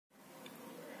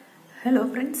Hello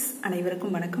friends,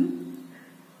 அனைவருக்கும் வணக்கம்.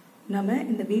 நம்ம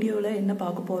இந்த வீடியோவில் என்ன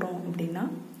பார்க்க போகிறோம் அப்படின்னா,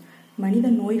 மனித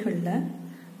நோய்களில்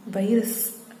வைரஸ்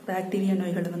பாக்டீரியா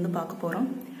நோய்களை பார்க்க போகிறோம்.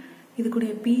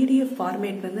 இதுக்குடைய PDF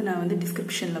ஃபார்மேட் நான்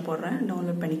டிஸ்கிரிப்ஷனில் போடுறேன்,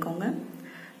 டவுன்லோட் பண்ணிக்கோங்க.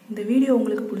 இந்த வீடியோ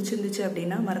உங்களுக்கு பிடிச்சிருந்துச்சு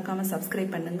அப்படின்னா மறக்காமல்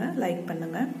சப்ஸ்கிரைப் பண்ணுங்கள், லைக்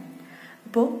பண்ணுங்கள்.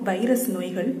 இப்போது வைரஸ்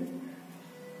நோய்கள்,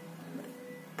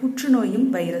 புற்றுநோயும்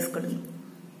வைரஸ்களும்.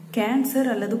 கேன்சர்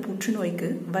அல்லது புற்றுநோய்க்கு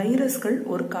வைரஸ்கள்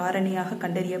ஒரு காரணியாக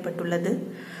கண்டறியப்பட்டுள்ளது.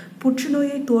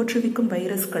 புற்றுநோயை தோற்றுவிக்கும்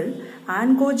வைரஸ்கள்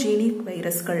ஆன்கோஜீனிக்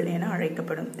வைரஸ்கள் என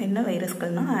அழைக்கப்படும். என்ன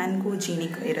வைரஸ்கள்னா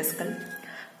ஆன்கோஜீனிக் வைரஸ்கள்.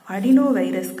 அடினோ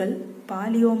வைரஸ்கள்,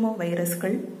 பாலியோமோ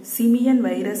வைரஸ்கள், சிமியன்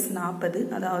வைரஸ் 40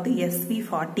 அதாவது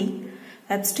SV40,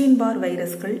 எப்ஸ்டீன் பார்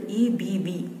வைரஸ்கள்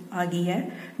EBV ஆகிய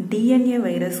DNA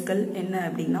வைரஸ்கள் என்ன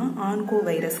அப்படின்னா ஆன்கோ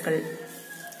வைரஸ்கள்.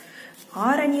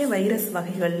 RNA வைரஸ்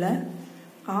வகைகளில்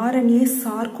RNA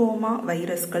சார்கோமா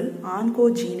வைரஸ்கள்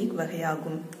ஆன்கோஜீனிக்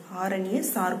வகையாகும். RNA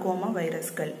சார்கோமா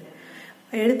வைரஸ்கள்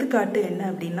எடுத்துக்காட்டு என்ன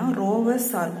அப்படின்னா ரோவர்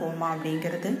சார்கோமா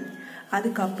அப்படிங்கிறது.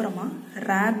 அதுக்கப்புறமா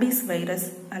ரேபிஸ் வைரஸ்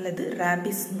அல்லது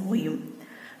ரேபிஸ் நோயும்.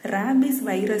 ரேபிஸ்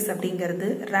வைரஸ் அப்படிங்கிறது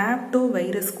ராப்டோ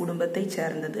வைரஸ் குடும்பத்தை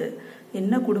சேர்ந்தது.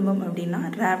 என்ன குடும்பம் அப்படின்னா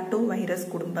ராப்டோ வைரஸ்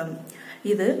குடும்பம்.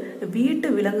 இது வீட்டு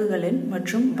விலங்குகளின்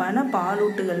மற்றும் வன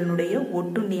பாலூட்டுகளினுடைய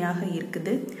ஒட்டுண்ணியாக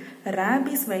இருக்குது.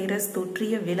 ரேபிஸ் வைரஸ்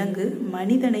தொற்றிய விலங்கு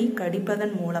மனிதனை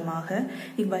கடிப்பதன் மூலமாக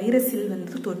இவ்வைரஸில்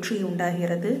தொற்று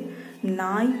உண்டாகிறது.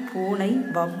 நாய், பூனை,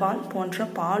 வவ்வால் போன்ற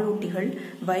பாலூட்டிகள்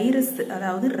வைரஸ்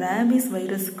அதாவது ரேபிஸ்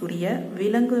வைரஸுக்குரிய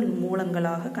விலங்கு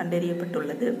மூலங்களாக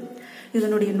கண்டறியப்பட்டுள்ளது.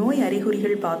 இதனுடைய நோய்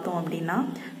அறிகுறிகள் பார்த்தோம் அப்படின்னா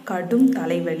கடும்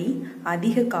தலைவலி,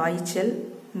 அதிக காய்ச்சல்,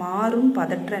 மாறும்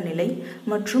பதற்ற நிலை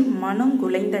மற்றும் மனம்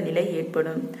குலைந்த நிலை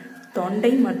ஏற்படும்.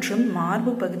 தொண்டை மற்றும்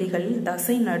மார்பு பகுதிகளில்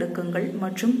தசை நடுக்கங்கள்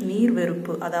மற்றும்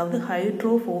நீர்வெறுப்பு அதாவது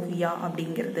ஹைட்ரோபோபியா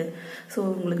அப்படிங்கிறது. ஸோ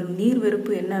உங்களுக்கு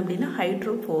நீர்வெறுப்பு என்ன அப்படின்னா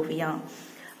ஹைட்ரோபோபியா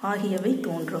ஆகியவை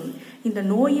தோன்றும். இந்த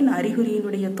நோயின்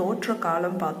அறிகுறியினுடைய தோற்ற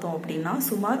காலம் பார்த்தோம் அப்படின்னா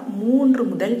சுமார் 3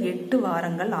 முதல் 8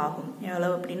 வாரங்கள் ஆகும்.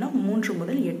 எவ்வளவு அப்படின்னா 3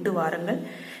 முதல் 8 வாரங்கள்.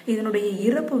 இதனுடைய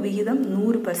இறப்பு விகிதம்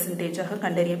 100%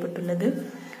 கண்டறியப்பட்டுள்ளது.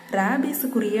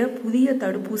 ரேபிஸுக்குரிய புதிய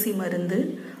தடுப்பூசி மருந்து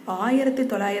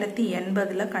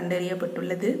 1980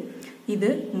 கண்டறியப்பட்டுள்ளது.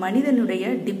 இது மனிதனுடைய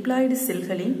டிப்ளாய்டு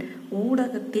செல்களின்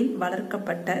ஊடகத்தில்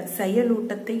வளர்க்கப்பட்ட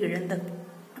செயலூட்டத்தை இழந்த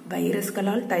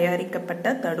வைரஸ்களால் தயாரிக்கப்பட்ட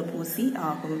தடுப்பூசி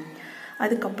ஆகும்.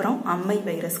 அதுக்கப்புறம் அம்மை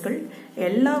வைரஸ்கள்.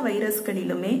 எல்லா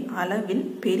வைரஸ்களிலுமே அளவில்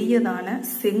பெரியதான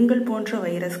செங்கல் போன்ற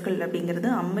வைரஸ்கள் அப்படிங்கிறது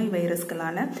அம்மை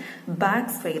வைரஸ்களான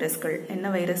பாக்ஸ் வைரஸ்கள். என்ன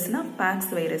வைரஸ்னா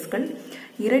பாக்ஸ் வைரஸ்கள்.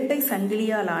 இரட்டை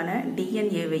சங்கிலியாலான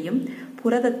DNA-வையும்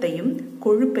புரதத்தையும்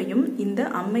கொழுப்பையும் இந்த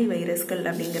அம்மை வைரஸ்கள்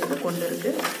அப்படிங்கிறது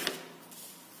கொண்டிருக்கு.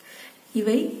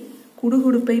 இவை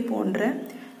குடுகுடுப்பை போன்ற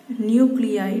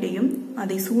நியூக்ளியாய்டையும்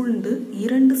அதை சூழ்ந்து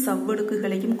 2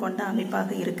 சவ்வடுக்குகளையும் கொண்ட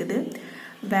அமைப்பாக இருக்குது.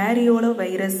 வேரியோலா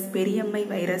வைரஸ் பெரியம்மை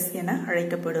வைரஸ் என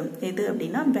அழைக்கப்படும். எது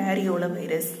அப்படின்னா வேரியோலா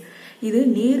வைரஸ். இது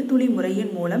நீர்த்துளி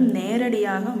முறையின் மூலம்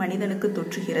நேரடியாக மனிதனுக்கு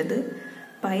தொற்றுகிறது.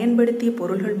 பயன்படுத்திய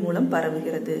பொருள்கள் மூலம்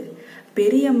பரவுகிறது.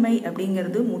 பெரியம்மை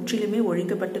அப்படிங்கிறது முற்றிலுமே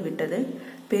ஒழிக்கப்பட்டு விட்டது.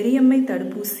 பெரியம்மை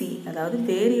தடுப்பூசி அதாவது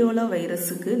வேரியோலா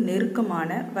வைரஸுக்கு நெருக்கமான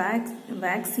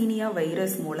வேக்சினியா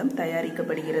வைரஸ் மூலம்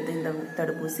தயாரிக்கப்படுகிறது இந்த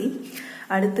தடுப்பூசி.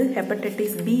 அடுத்து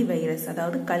ஹெப்படைட்டிஸ் B வைரஸ்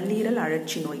அதாவது கல்லீரல்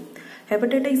அழற்சி நோய்.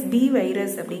 ஹெப்படைட்டிஸ் B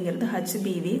வைரஸ் அப்படிங்கிறது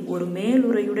HBV ஒரு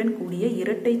மேலுறையுடன் கூடிய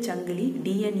இரட்டை சங்கிலி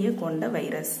DNA கொண்ட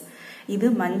வைரஸ். இது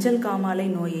மஞ்சள் காமாலை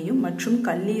நோயையும் மற்றும்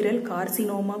கல்லீரல்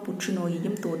கார்சினோமா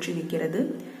புற்றுநோயையும் தோற்றுவிக்கிறது.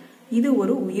 இது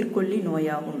ஒரு உயிர்கொல்லி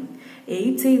நோயாகும்.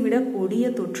 எய்ட்ஸை விட கொடிய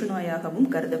தொற்று நோயாகவும்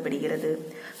கருதப்படுகிறது.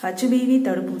 HBV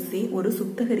தடுப்பூசி ஒரு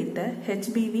சுத்தகரித்த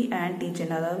HBV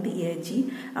ஆன்டிஜன் அதாவது AG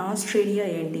ஆஸ்திரேலியா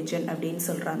ஆன்டிஜன் அப்படின்னு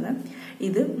சொல்றாங்க.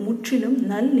 இது முற்றிலும்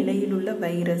நல் நிலையில் உள்ள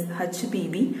வைரஸ்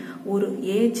HBV ஒரு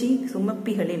AG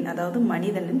சுமப்பிகளின் அதாவது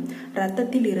மனிதனின்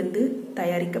இரத்தத்தில் இருந்து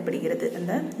தயாரிக்கப்படுகிறது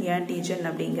அந்த ஆன்டிஜன்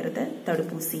அப்படிங்கிறத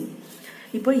தடுப்பூசி.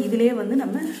 இப்போ இதுலயே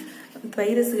நம்ம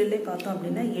வைரஸ்களே பார்த்தோம்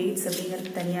அப்படின்னா எய்ட்ஸ் அப்படிங்கிறது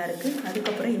தனியாக இருக்குது.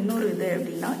 அதுக்கப்புறம் இன்னொரு இது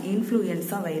அப்படின்னா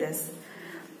இன்ஃப்ளூயன்சா வைரஸ்.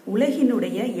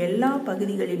 உலகினுடைய எல்லா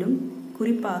பகுதிகளிலும்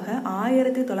குறிப்பாக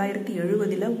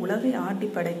 1970 உலகை ஆட்டி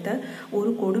படைத்த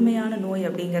ஒரு கொடுமையான நோய்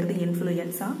அப்படிங்கிறது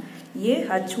இன்ஃப்ளூயன்சா.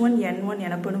 H1N1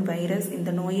 எனப்படும் வைரஸ்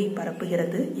இந்த நோயை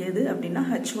பரப்புகிறது. எது அப்படின்னா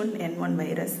H1N1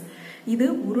 வைரஸ். இது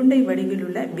உருண்டை வடிவில்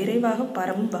உள்ள விரைவாக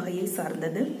பரவும் வகையை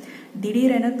சார்ந்தது.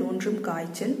 திடீரென தோன்றும்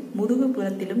காய்ச்சல், முதுகு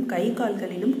புறத்திலும் கை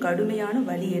கால்களிலும் கடுமையான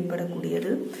வலி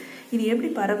ஏற்படக்கூடியது. இது எப்படி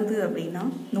பரவுது அப்படின்னா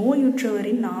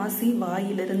நோயுற்றவரின் நாசி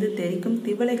வாயிலிருந்து தெரிக்கும்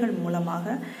திவலைகள்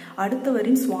மூலமாக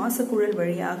அடுத்தவரின் சுவாச குழல்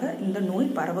வழியாக இந்த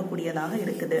நோய் பரவக்கூடியதாக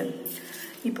இருக்குது.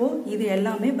 இப்போ இது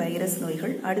எல்லாமே வைரஸ்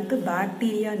நோய்கள். அடுத்து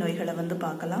பாக்டீரியா நோய்களை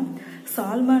பார்க்கலாம்.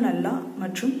 சால்மனெல்லா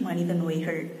மற்றும் மனித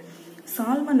நோய்கள்.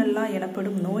 சால்மனெல்லா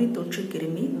எனப்படும் நோய் தொற்று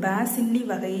கிருமி பாசில்லி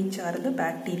வகையை சார்ந்த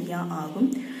பாக்டீரியா ஆகும்.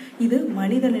 இது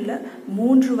மனிதனில்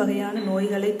 3 வகையான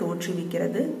நோய்களை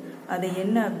தோற்றுவிக்கிறது. அது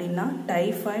என்ன அப்படின்னா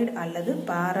டைஃபாய்டு அல்லது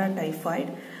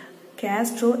பாராடைஃபாய்டு,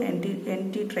 கேஸ்ட்ரோ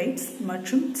என்டிரைட்ஸ்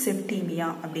மற்றும் செப்டிமியா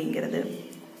அப்படிங்கிறது.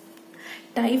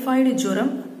 டைஃபாய்டு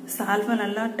ஜுரம்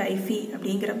சால்மனெல்லா டைஃபி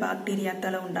அப்படிங்கிற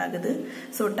பாக்டீரியாத்தால் உண்டாகுது.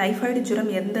 ஸோ டைஃபாய்டு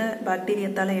ஜுரம் எந்த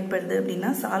பாக்டீரியாத்தால் ஏற்படுது அப்படின்னா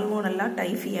சால்மோனெல்லா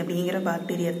டைஃபி அப்படிங்கிற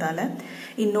பாக்டீரியாத்தால்.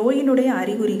 இந்நோயினுடைய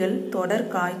அறிகுறிகள் தொடர்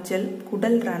காய்ச்சல்,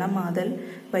 குடல் ரணமாதல்,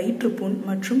 வயிற்றுப்புண்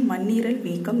மற்றும் மண்ணீரல்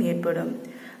வீக்கம் ஏற்படும்.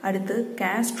 அடுத்து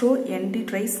கேஸ்ட்ரோ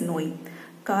என்டிரைட்ஸ் நோய்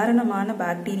காரணமான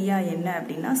பாக்டீரியா என்ன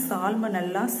அப்படின்னா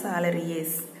சால்மனெல்லா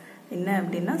சாலரியேஸ். என்ன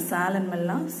அப்படின்னா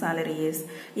சால்மனெல்லா சாலரியேஸ்.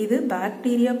 இது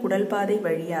பாக்டீரியா குடல்பாதை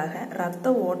வழியாக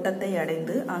இரத்த ஓட்டத்தை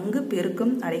அடைந்து அங்கு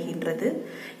பெருக்கம் அடைகின்றது.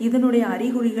 இதனுடைய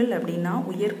அறிகுறிகள் அப்படின்னா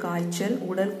உயர் காய்ச்சல்,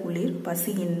 உடல் குளிர்,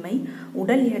 பசியின்மை,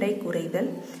 உடல் எடை குறைதல்.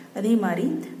 அதே மாதிரி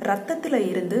இரத்தத்தில்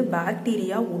இருந்து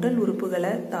பாக்டீரியா உடல்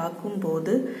உறுப்புகளை தாக்கும்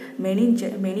போது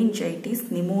மெனிஞ்சைட்டிஸ்,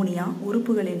 நிமோனியா,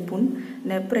 உறுப்புகளின் புண்,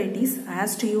 நெப்ரைட்டிஸ்,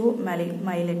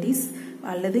 ஆஸ்டியோமைலைட்டிஸ்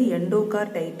அல்லது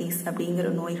எண்டோகார்டைட்டிஸ் அப்படிங்கிற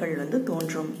நோய்கள்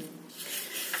தோன்றும்.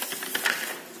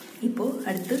 இப்போ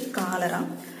அடுத்து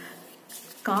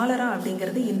காலரா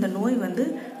அப்படிங்கிறது இந்த நோய்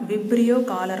விப்ரியோ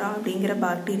காலரா அப்படிங்கிற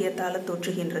பாக்டீரியாத்தால்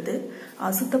தோற்றுகின்றது.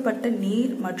 அசுத்தப்பட்ட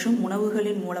நீர் மற்றும்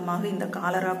உணவுகளின் மூலமாக இந்த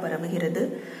காலரா பரவுகிறது.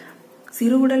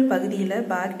 சிறுகுடல் பகுதியில்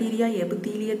பாக்டீரியா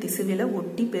எபித்தீலிய திசுவில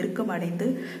ஒட்டி பெருக்கம் அடைந்து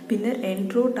பின்னர்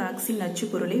என்ட்ரோடாக்சின் நச்சு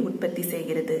பொருளை உற்பத்தி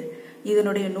செய்கிறது.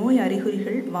 இதனுடைய நோய்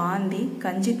அறிகுறிகள் வாந்தி,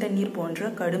 கஞ்சி தண்ணீர் போன்ற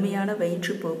கடுமையான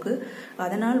வயிற்றுப்போக்கு,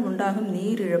 அதனால் உண்டாகும்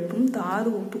நீர் இழப்பும், தாது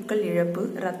உப்புக்கள் இழப்பு,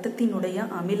 இரத்தத்தினுடைய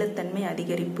அமிலத்தன்மை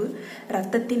அதிகரிப்பு,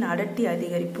 இரத்தத்தின் அடர்த்தி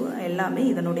அதிகரிப்பு எல்லாமே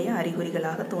இதனுடைய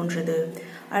அறிகுறிகளாக தோன்றுது.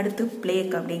 அடுத்து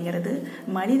பிளேக் அப்படிங்கிறது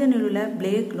மனிதனில் உள்ள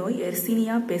பிளேக் நோய்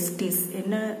எர்சினியா பெஸ்டிஸ்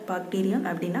என்ன பாக்டீரியா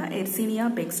அப்படின்னா எர்சினியா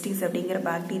பெஸ்டிஸ் அப்படிங்கிற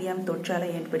பாக்டீரியா தொற்றால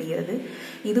ஏற்படுகிறது.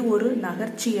 இது ஒரு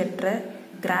நகர்ச்சியற்ற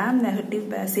கிராம் நெகட்டிவ்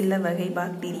பேசில்ல வகை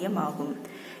பாக்டீரியம் ஆகும்.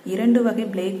 2 வகை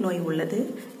பிளேக் நோய் உள்ளது,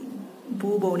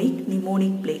 பூபோனிக்,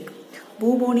 நிமோனிக் பிளேக்.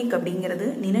 பூபோனிக் அப்படிங்கிறது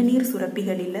நிணநீர்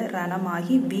சுரப்பிகளில்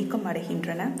ரணமாகி வீக்கம்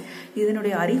அடைகின்றன.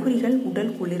 இதனுடைய அறிகுறிகள் உடல்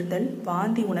குளிர்தல்,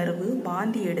 வாந்தி உணர்வு,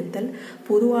 வாந்தி எடுத்தல்,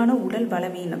 பொதுவான உடல்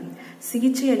பலவீனம்.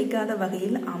 சிகிச்சை அளிக்காத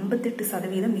வகையில்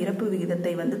 58% இறப்பு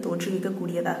விகிதத்தை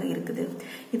தோற்றுவிக்கக்கூடியதாக இருக்குது.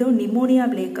 இதோ நிமோனியா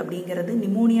பிளேக் அப்படிங்கிறது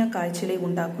நிமோனியா காய்ச்சலை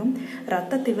உண்டாக்கும்.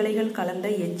 இரத்த திவலைகள் கலந்த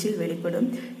எச்சில் வெளிப்படும்.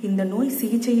 இந்த நோய்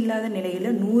சிகிச்சை இல்லாத நிலையில்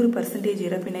 100%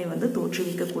 இறப்பினை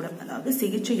தோற்றுவிக்கக்கூடும், அதாவது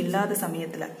சிகிச்சை இல்லாத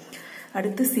சமயத்தில்.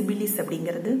 அடுத்து சிபிலிஸ்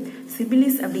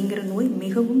அப்படிங்கிற நோய்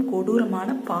மிகவும் கொடூரமான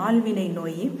பால்வினை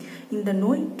நோய். இந்த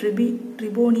நோய்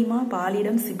ட்ரிபோனிமா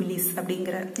பாலிடம் சிபிலிஸ்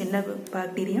அப்படிங்கிற என்ன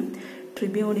பாக்டீரியா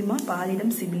ட்ரிபோனிமா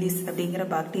பாலிடம் சிபிலிஸ் அப்படிங்கிற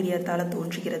பாக்டீரியாத்தால்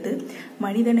தோன்றுகிறது.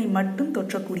 மனிதனை மட்டும்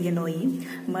தொற்றக்கூடிய நோய்.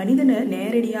 மனிதனை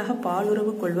நேரடியாக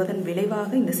பாலுறவு கொள்வதன்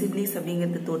விளைவாக இந்த சிபிலிஸ்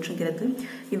அப்படிங்கிறது தோற்றுகிறது.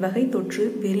 இவ்வகை தொற்று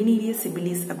வெரினீரிய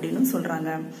சிபிலிஸ் அப்படின்னு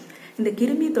சொல்றாங்க. இந்த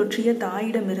கிருமி தொற்றிய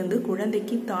தாயிடமிருந்து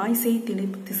குழந்தைக்கு தாய் சேய்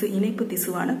இணைப்பு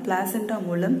திசுவான பிளாசண்டா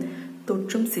மூலம்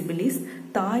தொற்றும் சிபிலிஸ்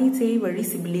தாய் சேய் வழி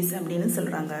சிபிலிஸ் அப்படின்னு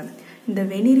சொல்றாங்க. இந்த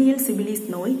வெனீரியல் சிபிலிஸ்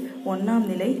நோய் 1ஆம்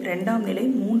நிலை, 2ஆம் நிலை,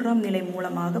 3ஆம் நிலை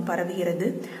மூலமாக பரவுகிறது.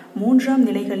 3ஆம்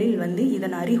நிலைகளில்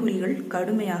இதன் அறிகுறிகள்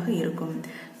கடுமையாக இருக்கும்.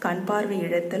 கண் பார்வை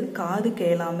இழத்தல், காது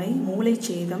கேளாமை, மூளை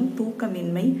சேதம்,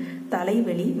 தூக்கமின்மை,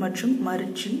 தலைவலி மற்றும்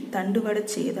மருட்சி, தண்டுவட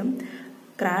சேதம்,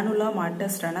 கிரானுலா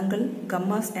மாட்டஸ் ரணங்கள்,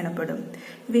 கம்மாஸ் எனப்படும்.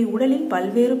 இவை உடலின்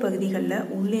பல்வேறு பகுதிகளில்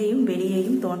உள்ளேயும்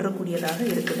வெளியேயும் தோன்றக்கூடியதாக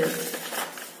இருக்குது.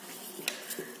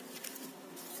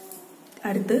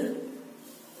 அடுத்து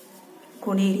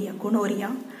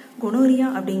கொனோரியா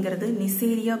அப்படிங்கிறது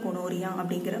நிசேரியா கொனோரியா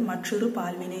அப்படிங்கிற மற்றொரு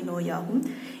பால்வினை நோயாகும்.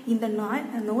 இந்த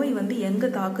நோய் எங்க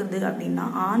தாக்குது அப்படின்னா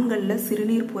ஆண்களில்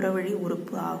சிறுநீர் புறவழி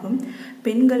உறுப்பு ஆகும்.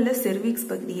 பெண்களில் செர்விக்ஸ்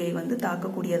பகுதியை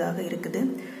தாக்கக்கூடியதாக இருக்குது.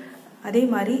 அதே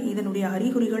மாதிரி இதனுடைய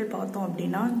அறிகுறிகள் பார்த்தோம்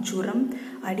அப்படின்னா ஜுரம்,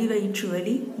 அடிவயிற்று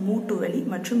வலி, மூட்டு வலி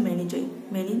மற்றும்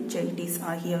மெனிஞ்சைட்டிஸ்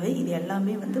ஆகியவை. இது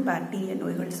எல்லாமே பாக்டீரியா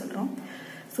நோய்கள் சொல்கிறோம்.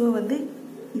 ஸோ இது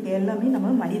எல்லாமே நம்ம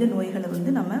மனித நோய்களை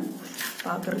நம்ம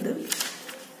பார்க்குறது.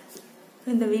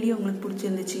 இந்த வீடியோ உங்களுக்கு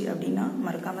பிடிச்சிருந்துச்சு அப்படின்னா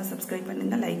மறக்காமல் சப்ஸ்கிரைப்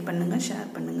பண்ணுங்கள், லைக் பண்ணுங்கள்,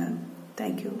 ஷேர் பண்ணுங்கள்.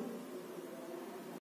 தேங்க்யூ.